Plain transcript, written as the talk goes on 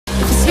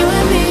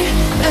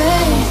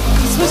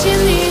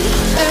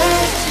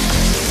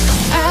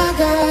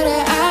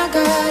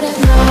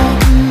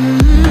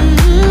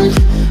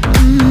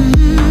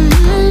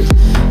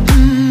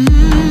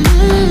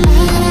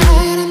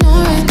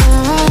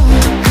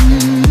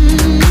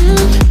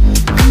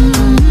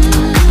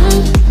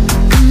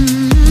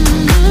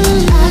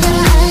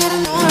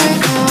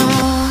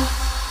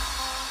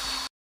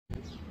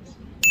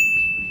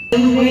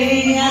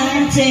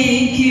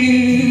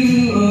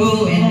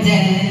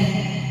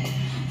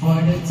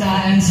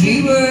times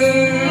we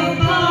were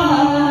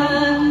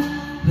apart.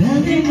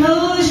 Well, then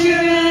close your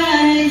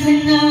eyes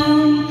and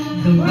know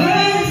the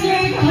words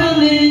are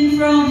coming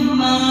from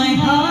my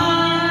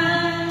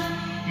heart.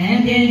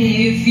 And then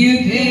if you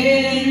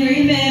can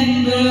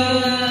remember,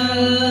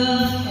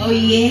 oh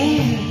yeah,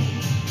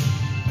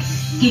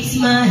 keep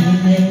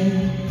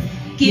smiling,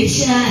 keep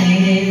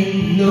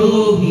shining,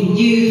 knowing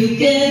you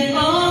can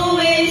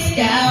always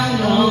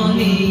count on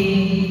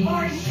me.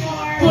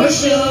 For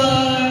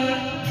sure,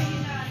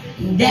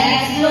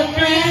 that's what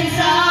friends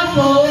are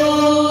for.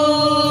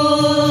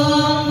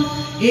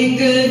 In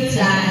good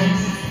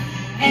times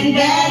and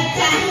bad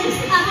times,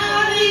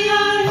 I'll be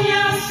on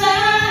your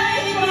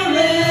side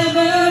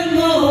forevermore.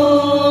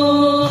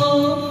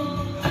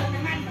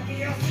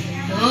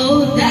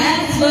 Oh,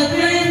 that's what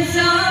friends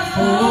are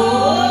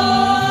for.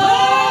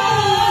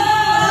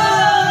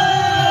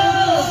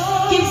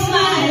 Keep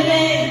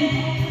smiling,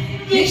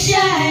 keep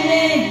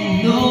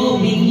shining,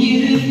 knowing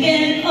you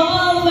can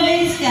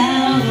always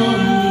count on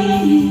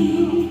me.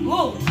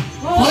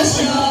 For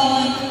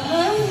sure,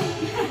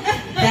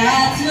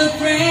 that's what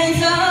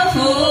friends are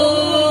for.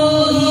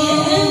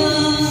 Yeah.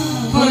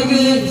 For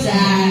good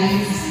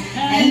times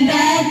and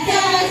bad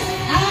times,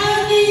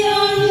 I'll be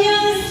on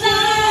your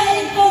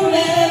side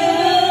forevermore.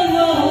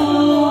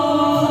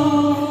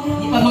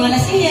 Di pa mga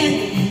lasing yan.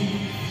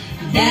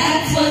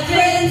 That's what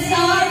friends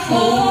are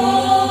for.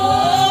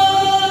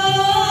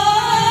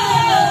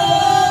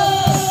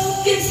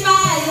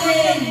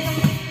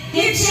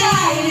 Keep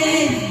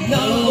shining,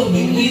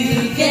 knowing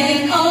you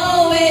can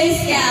always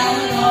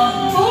count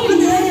on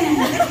me.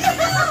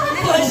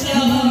 For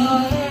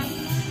sure,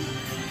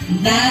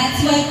 that's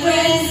what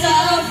friends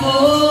are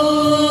for.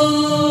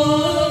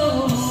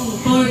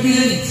 For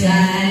good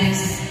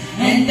times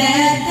and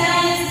bad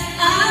times,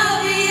 I'll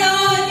be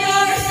on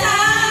your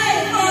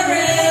side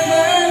forevermore.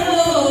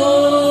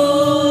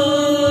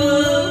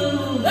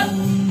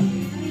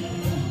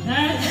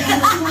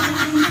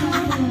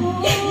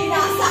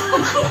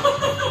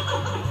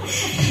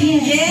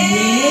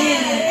 Yeah!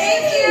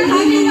 Thank you!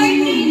 Happy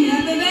birthday!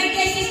 Happy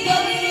birthday, Sis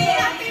Juvy!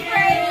 Happy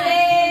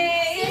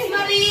birthday! Sis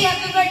Marie,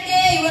 happy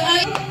birthday! Where are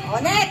you?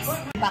 Oh, next!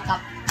 Back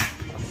up.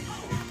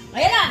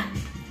 Ayan na!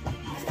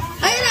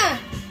 Ayan na!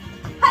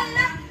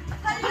 Hala!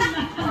 Hala!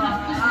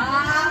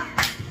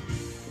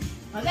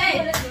 Okay!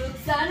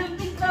 Buksan ang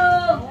pinto!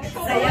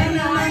 Sayang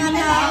na mga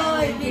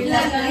naoy!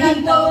 Bilang na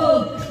lang to!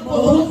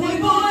 Buhok mo'y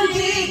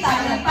bully!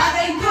 Talang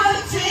parang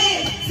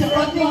Gucci!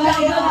 Suot mo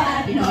lang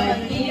ba? Pinoy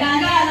ang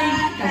ginagaling!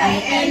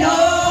 Kay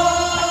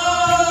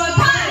Elon!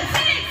 5,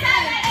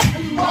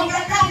 6, 7!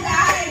 Bongga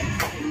Kanday!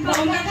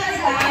 Bongga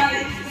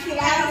Kanday!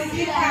 Sigaw,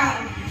 sigaw!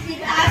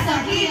 Itaas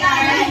ang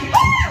kilay!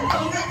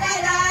 Bongga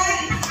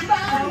Kanday!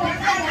 Bongga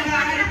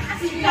Kanday!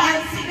 Sigaw,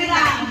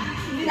 sigaw!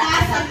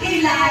 Itaas ang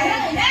kilay!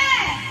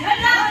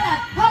 Hala!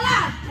 Hala!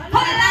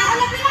 Hala!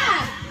 Hala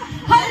bilang!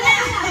 Hala!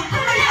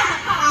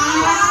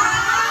 Hala!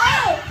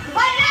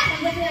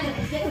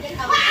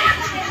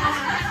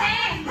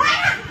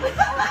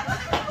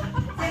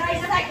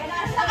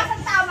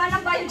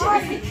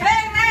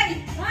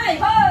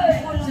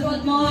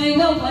 Suot mo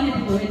ikaw, paano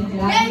po rin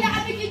ka? Eh,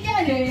 nakapigil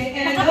dyan!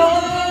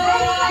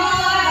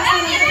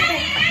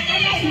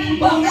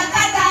 Bongga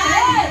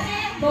Kanday!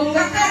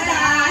 Bongga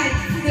Kanday!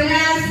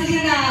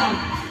 Sigaw!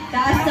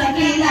 Taas sa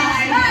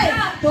kilay!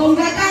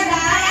 Bongga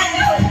Kanday!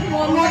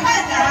 Bongga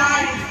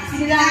Kanday!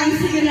 Sigaw!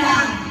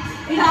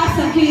 Taas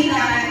sa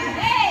kilay!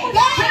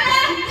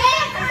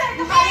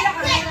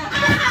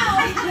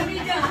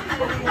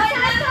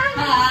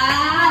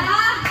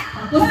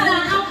 Tapos na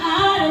ang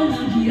araw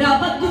ng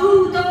hirap at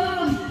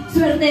gutom.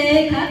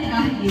 Swerte ka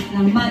kahit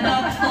ng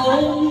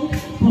madaktong.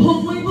 Buhok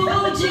mo'y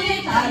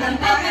buji, talang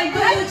pa kay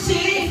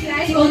Gucci.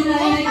 Suot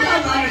na rin ang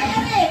kamay.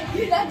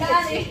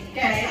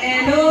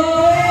 Kay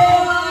Elon!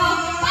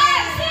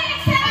 5,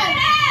 6, 7,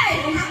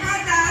 8! Bongga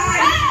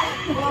Kanday!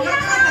 Bongga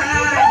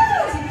Kanday!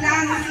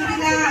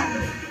 Sigaw!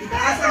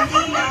 Itaas ang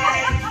kilay!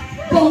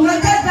 Bongga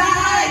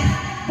Kanday!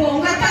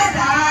 Bongga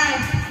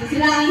Kanday!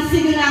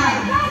 Sigaw!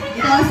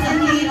 Itaas ang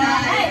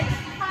kilay!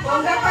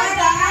 Bongga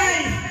Kanday!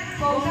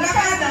 Bongga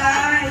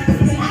Kanday!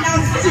 Sigaw!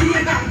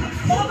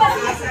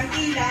 Itaas ang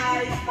kilay!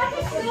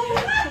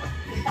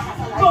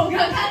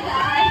 Bongga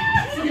Kanday!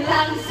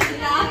 Sigaw!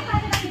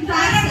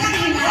 Itaas ang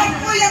kilay!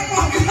 Kuya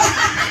Bongga!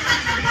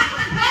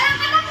 Parang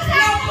ka na po sa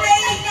yung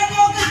playing na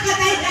Bongga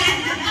Kanday!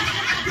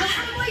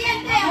 Gusto mo yan,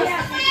 Te!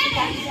 Gusto mo yan,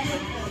 eh!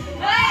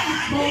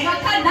 Bongga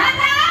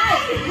Kanday!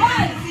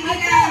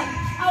 Sigaw!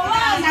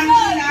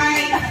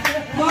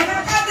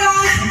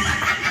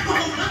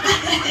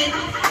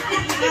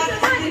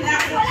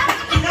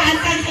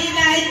 Itaas ang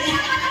kilay!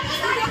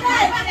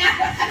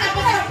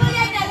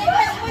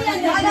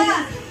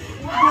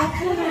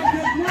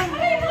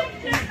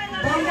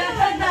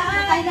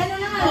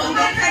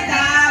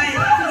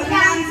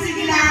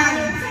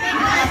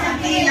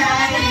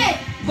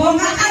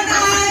 Bongga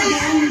Kanday!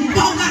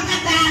 Bongga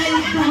Kanday!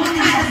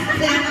 Bongga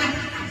Kanday!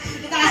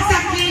 Itaas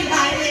ang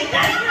kilay!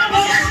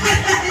 Bongga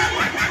Kanday!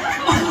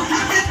 Bongga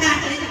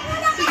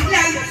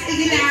Kanday!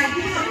 Sige lang!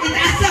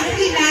 Itaas ang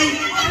kilay!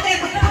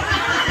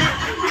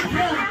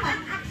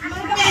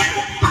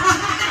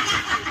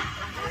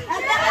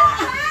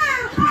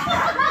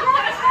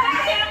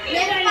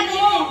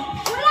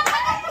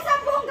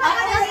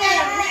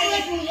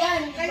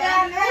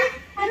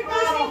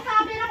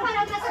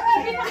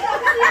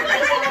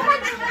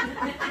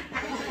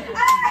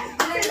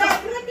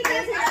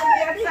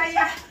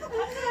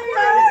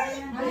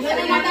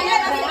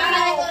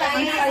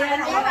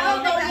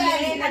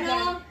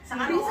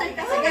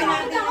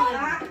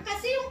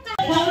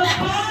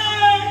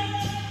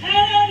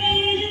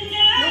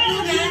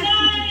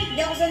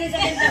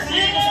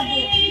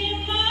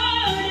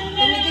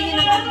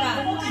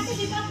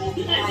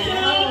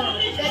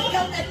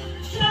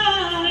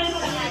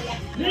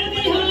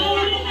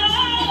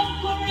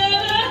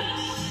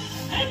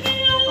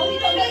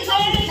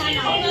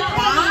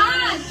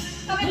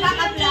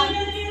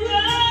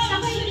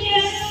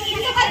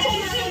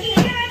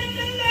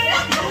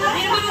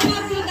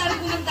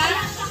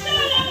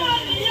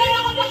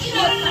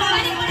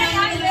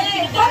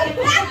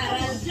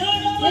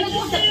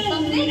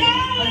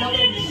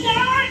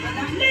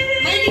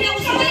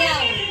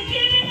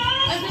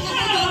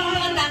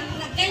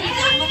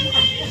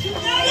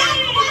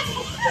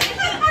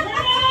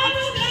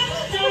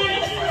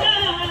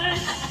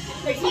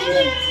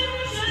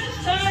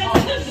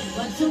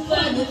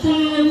 the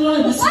third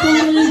one is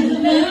falling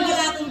in love.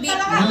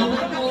 Now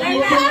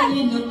I'm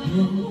falling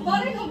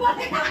apart.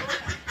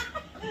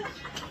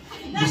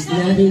 Just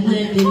let it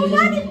let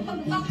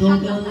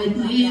don't go with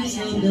leaves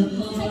on the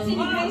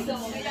heart.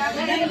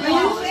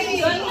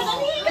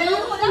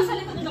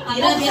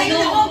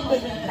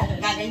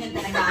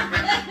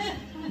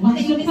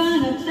 Once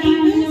upon a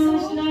time, you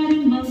was not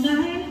in my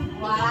life.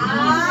 Wow!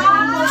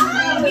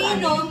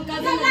 Minom ka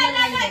na.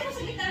 Lalala, ito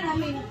sa kita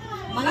namin.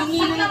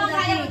 Manginginom na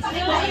kaya.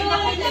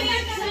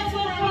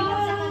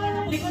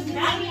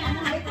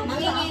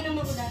 Manginginom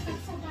ako dati.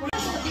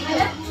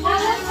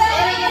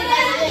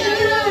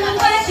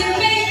 What you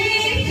make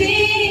me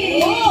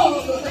feel.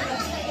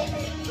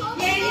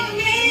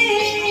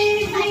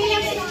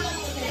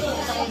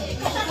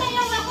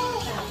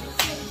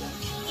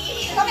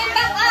 Coming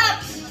back up.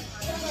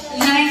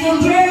 Like a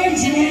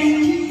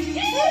virgin.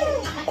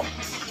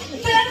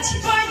 But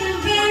for the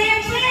very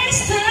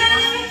first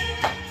time.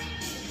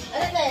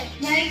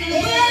 Like a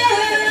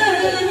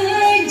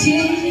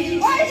virgin.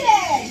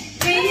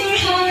 When your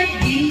heart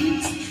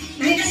beats.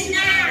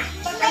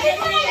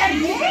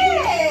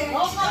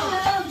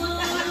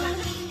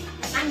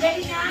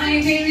 My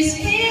very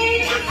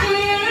sweet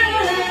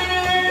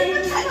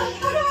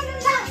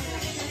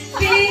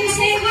being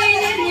saved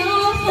waiting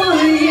all for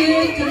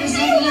you, 'cause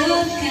I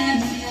love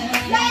kind of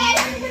love.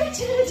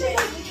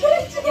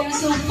 You're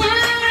so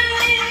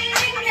fine,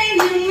 make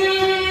me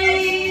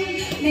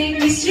mine, make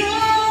me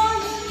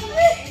strong.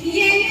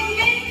 Yeah, you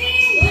make me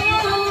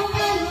warm.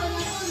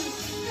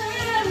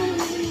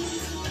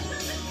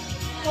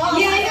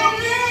 Yeah, you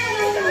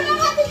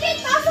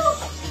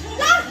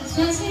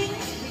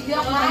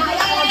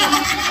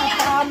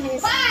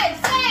Five,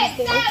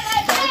 six,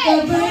 seven,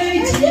 8.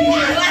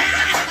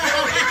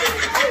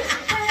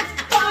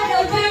 For the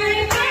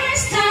very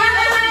first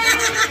time.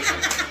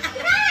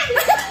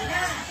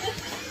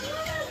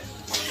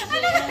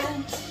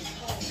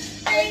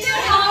 And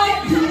your heart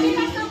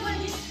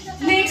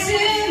makes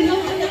you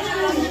know.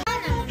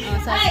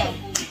 Hey.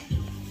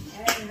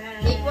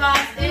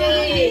 Equals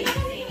 3.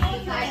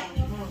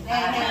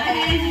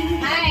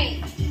 Hey.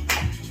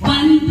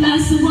 1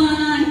 plus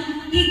 1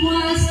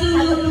 equals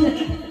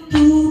 2.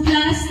 2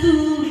 plus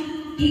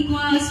 2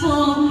 equals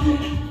 4.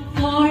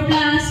 4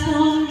 plus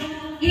 4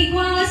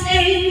 equals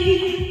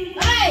 8.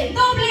 Hey!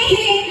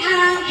 Doblehin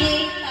ang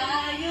 8.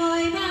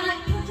 Tayo'y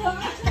mag-8 na.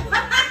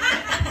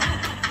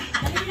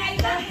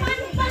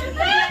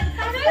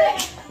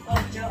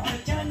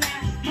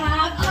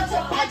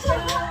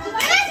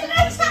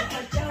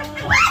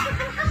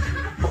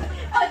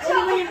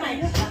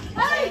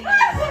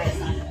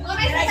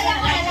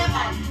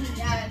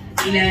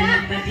 Ilan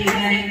ang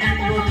patigay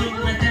ng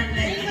butong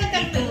matangay.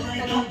 Ito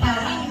ay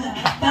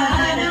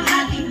kapahan ng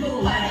ating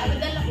buhay.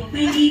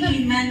 May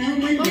ngipin man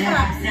o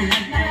wala sa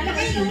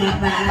hanggang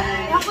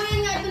sumabay.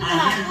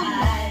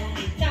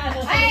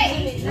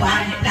 1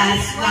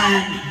 plus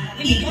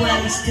 1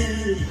 equals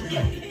 2.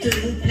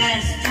 2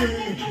 plus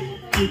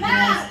 2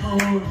 equals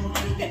 4.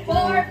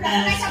 4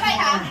 plus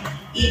 4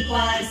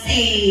 equals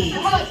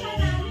 8.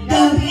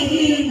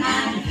 Doblehin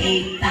ang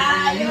 8.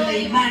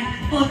 Tayo'y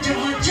mag-8.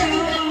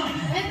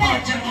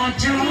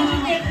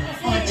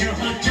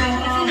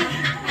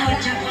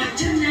 8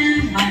 naman.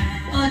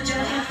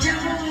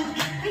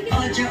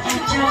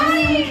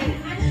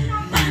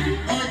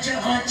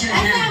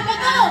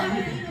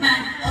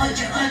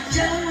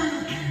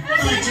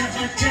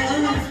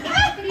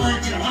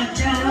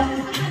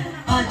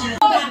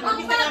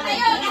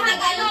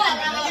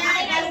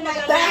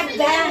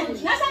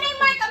 8 Nasaan na yung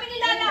mic? Kami ni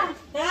Lala.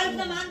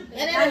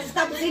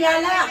 Stop si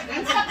Lala.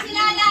 Stop si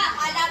Lala.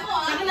 Alam mo,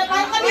 ah.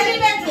 Kami ni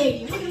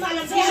Bertie.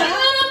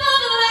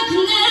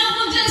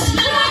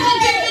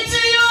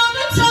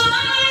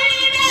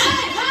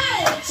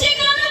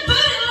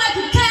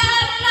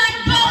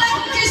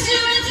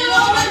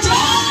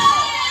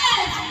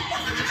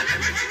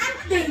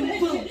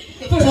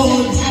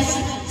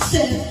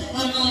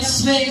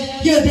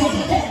 You're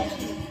bad.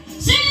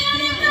 Say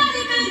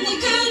anybody been the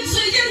good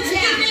to you,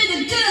 give me the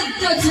good,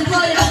 dirty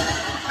boy.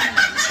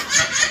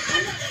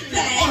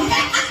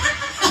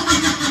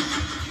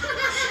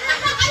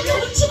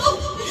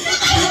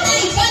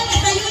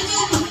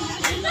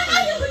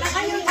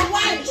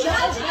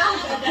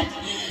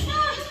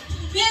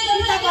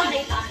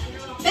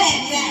 Bang,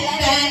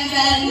 bang,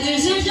 bang,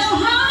 there's no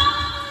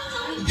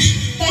harm.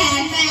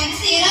 Bang, bang,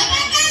 sit up,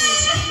 bang,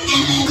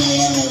 bang.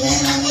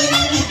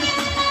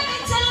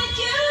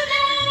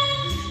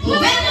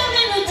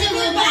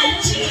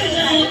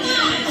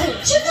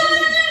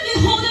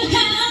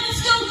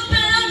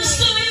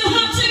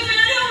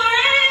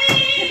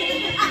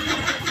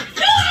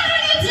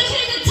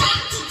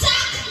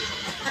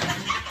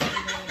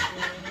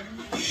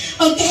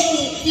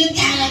 Okay, you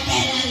gotta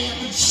get a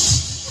little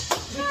shh.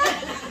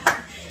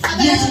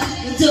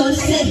 Don't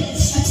say it.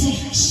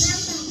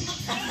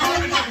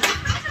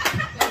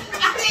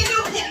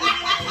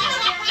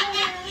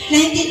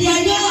 Naintindihan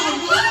nyo?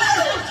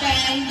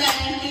 Bang,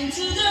 bang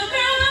into the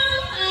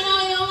room. And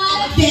all you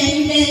want to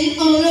bang, bang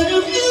all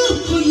over you.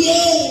 Oh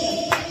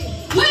yeah.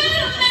 Wait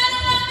a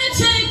minute.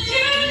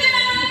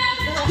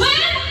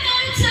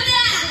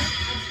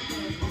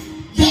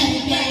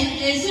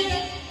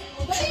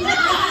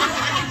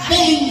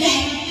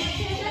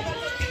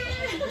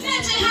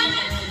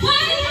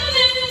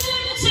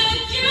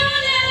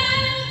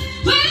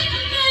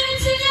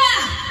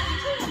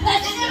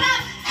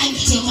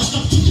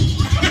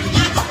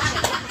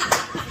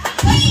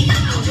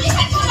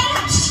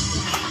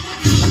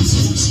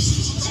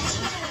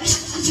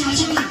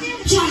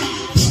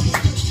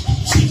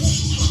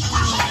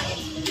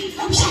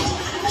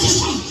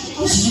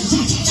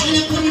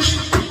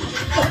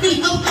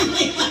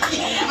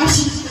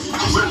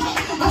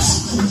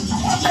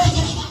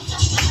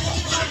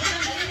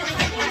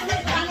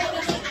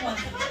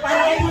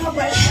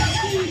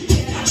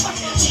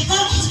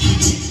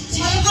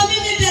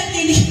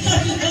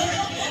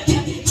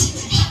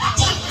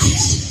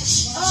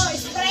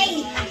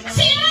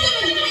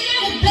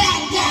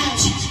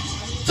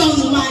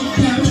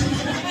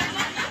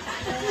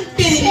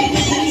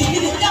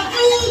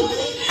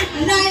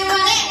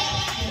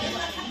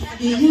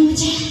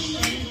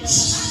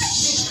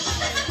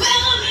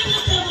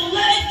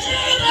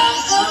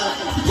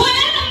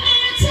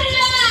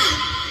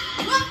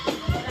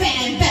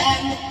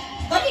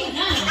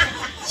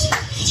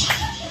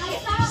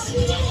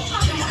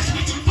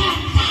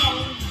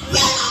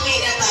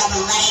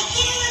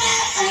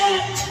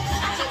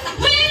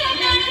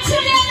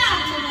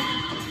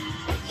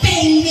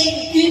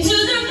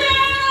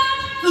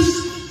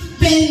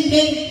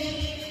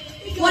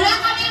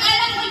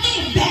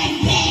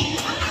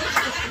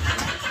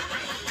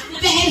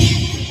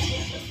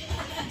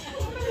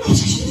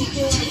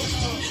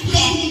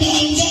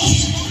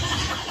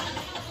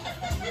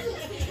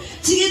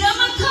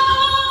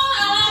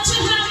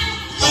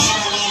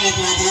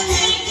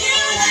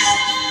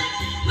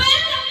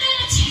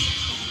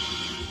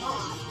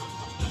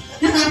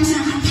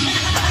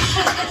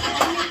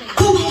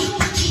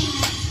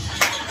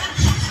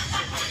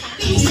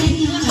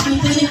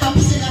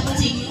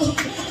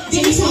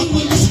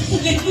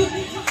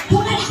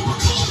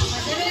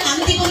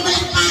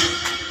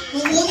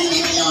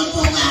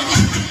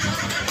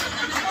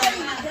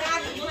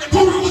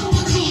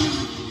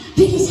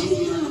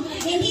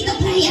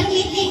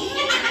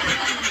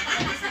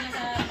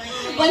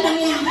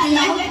 Walang yan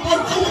kayo. Puro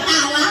ka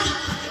natawa.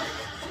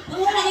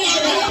 Walang yan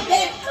kayo.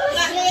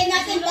 Kakain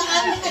natin ba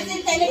kami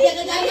kasi talaga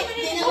gagamit.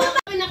 Hindi naman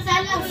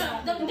pinagsalang.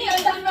 Hindi, ang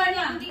dami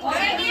niya.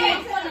 Already.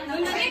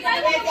 Hindi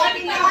tayo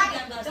kayo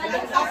lahat.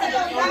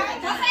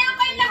 Sasayaw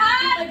kayo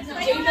lahat.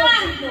 Tayo na.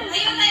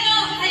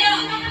 Tayo.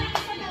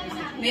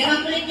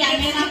 Merang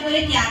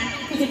kulit yan.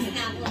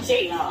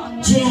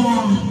 Jaya,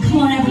 come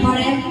on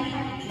everybody.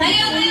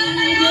 Tayo.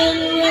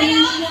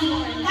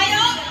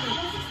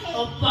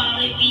 Oh,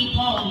 party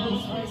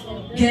people.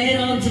 Get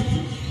on the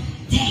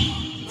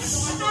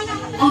dance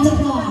on the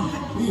floor.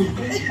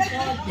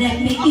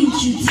 Let me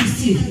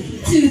introduce you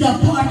to the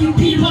party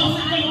people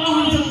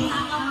on the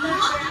floor.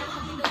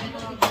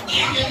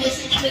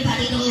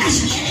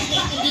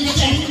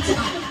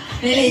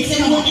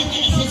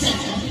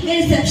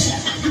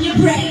 Reception, your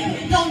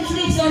brain. Don't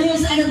sleep on your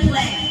side and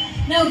play.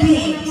 No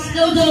games.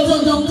 No. No,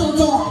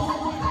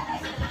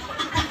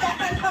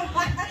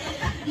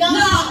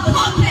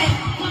 pump it.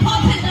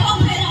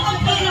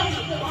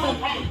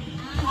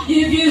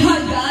 If you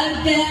have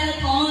got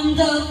that on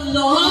the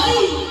floor,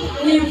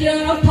 if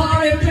you're a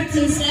party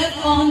princess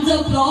on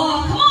the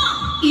floor, come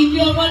on. If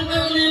you're an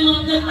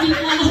animal, then you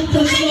have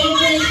to show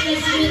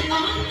business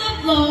on the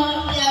floor.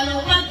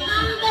 Yeah, rock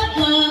on the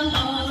floor.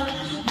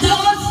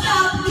 Don't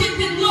stop, keep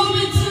it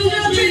moving to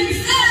your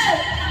drinks.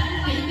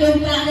 Pick your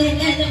body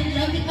and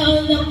rock it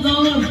on the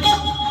floor.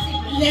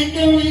 Let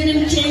the rhythm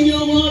change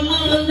your world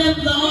on the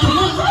floor.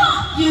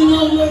 You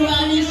know we're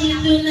running shit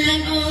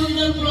tonight on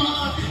the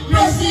floor.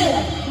 Brazil,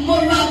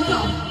 Morocco,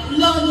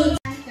 London.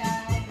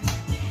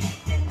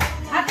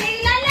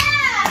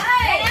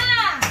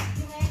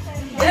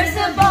 There's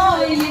a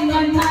boy in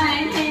my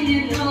mind and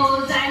it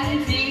knows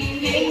I'm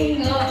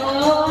thinking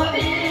of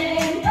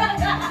it.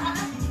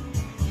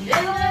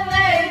 In the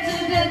way to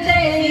the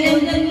day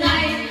and the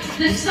night,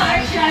 the star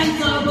shines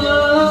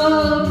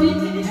above me.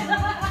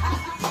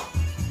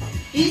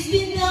 It's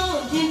been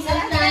long since I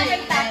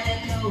night that I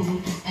know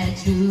I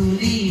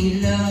truly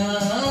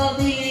love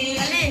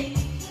it.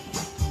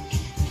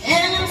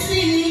 And I'm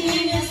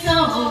singing a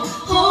song,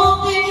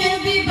 hoping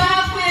you'll be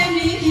back when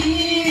we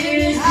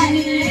hear it.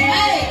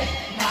 Hey!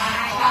 My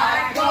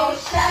heart goes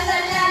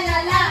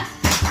sha-la-la-la-la,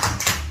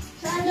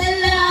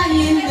 Sha-la-la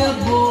in the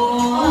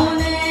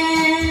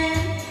morning.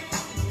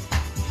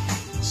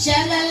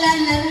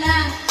 Sha-la-la-la-la,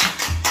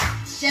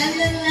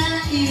 sha-la-la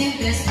in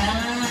the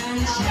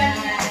sunshine.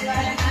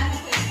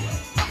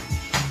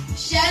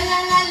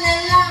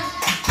 Sha-la-la-la-la,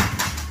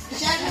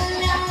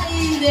 sha-la-la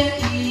in the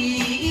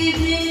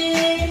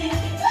evening.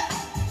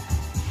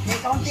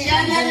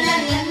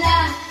 Sha-la-la-la-la,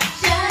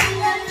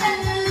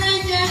 sha-la-la-la-la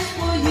just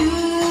for you.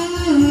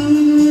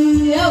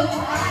 Yo.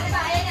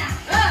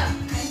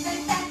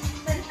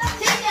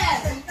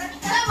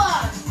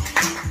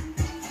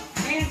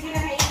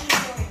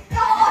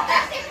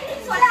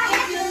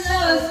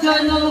 love's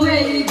gone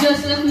away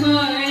just like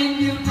mine.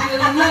 You feel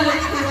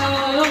like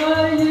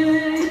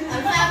crying.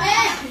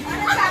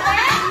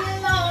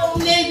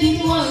 Maybe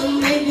one,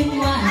 maybe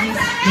twice,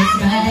 let's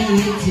ride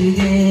it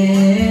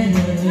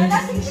together.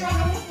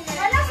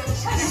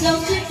 So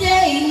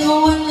today, no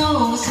one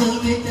knows will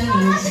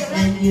return,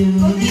 and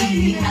you'll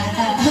be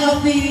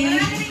happy.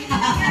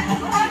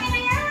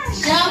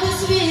 Shall we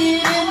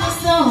swim in the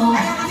song?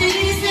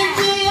 Listen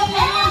to your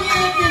heart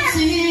and the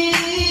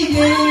singing.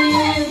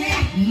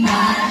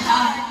 My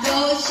heart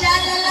goes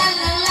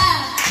sha-la-la-la-la,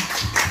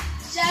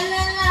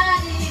 sha-la-la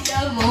in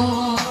the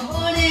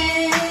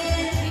morning.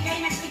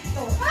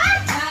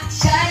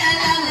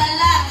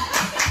 Sha-la-la-la-la,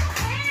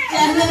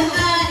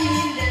 sha-la-la in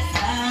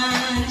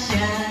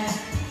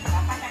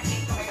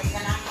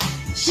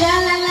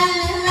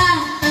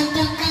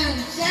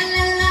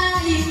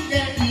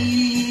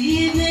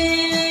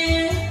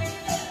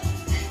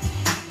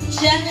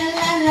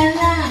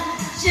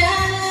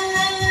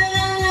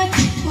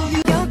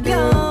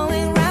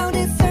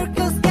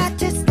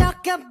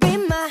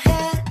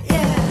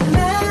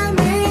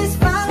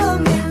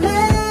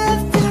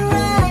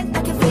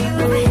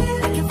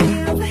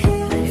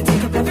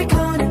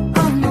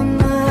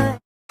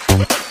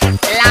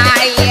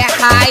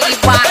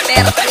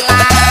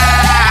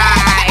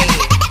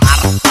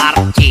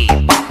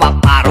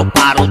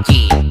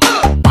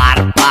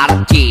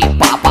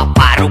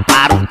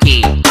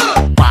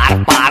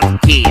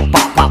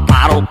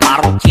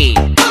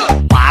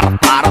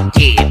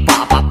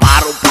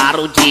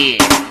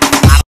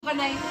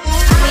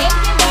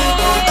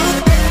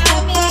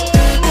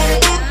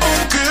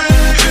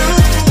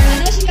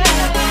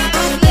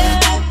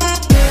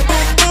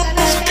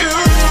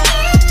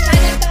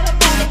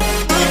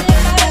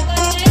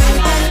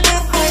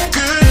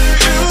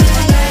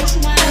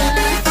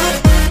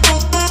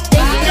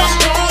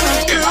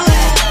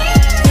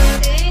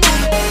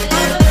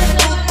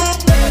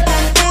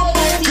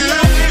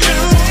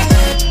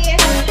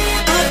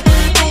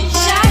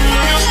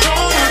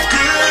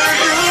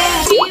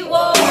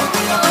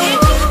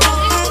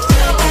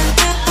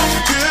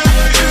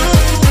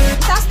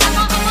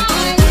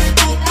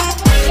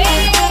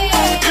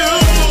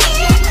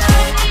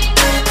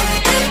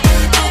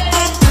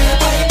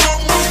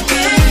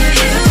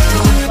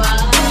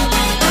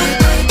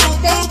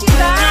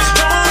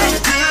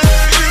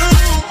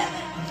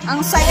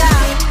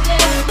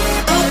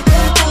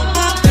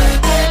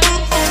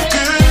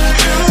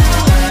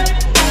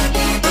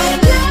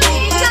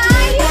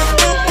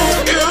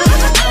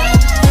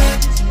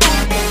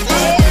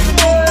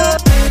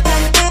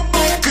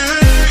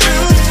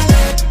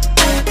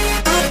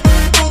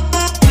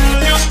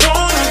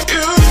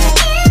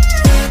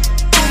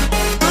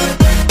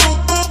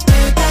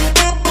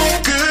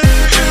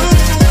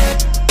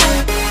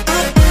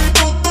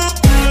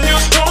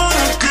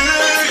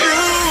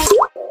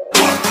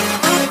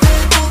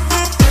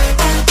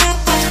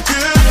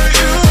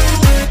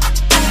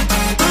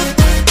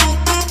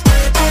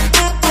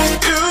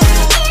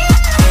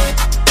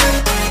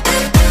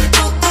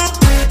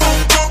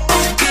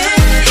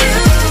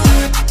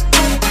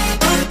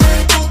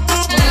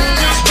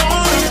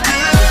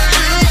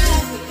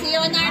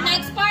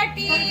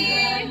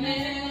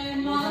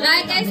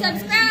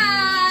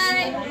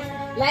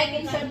Like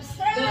and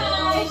subscribe.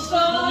 Those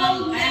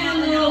old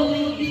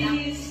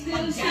memories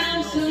still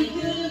sound so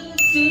good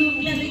to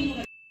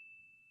me.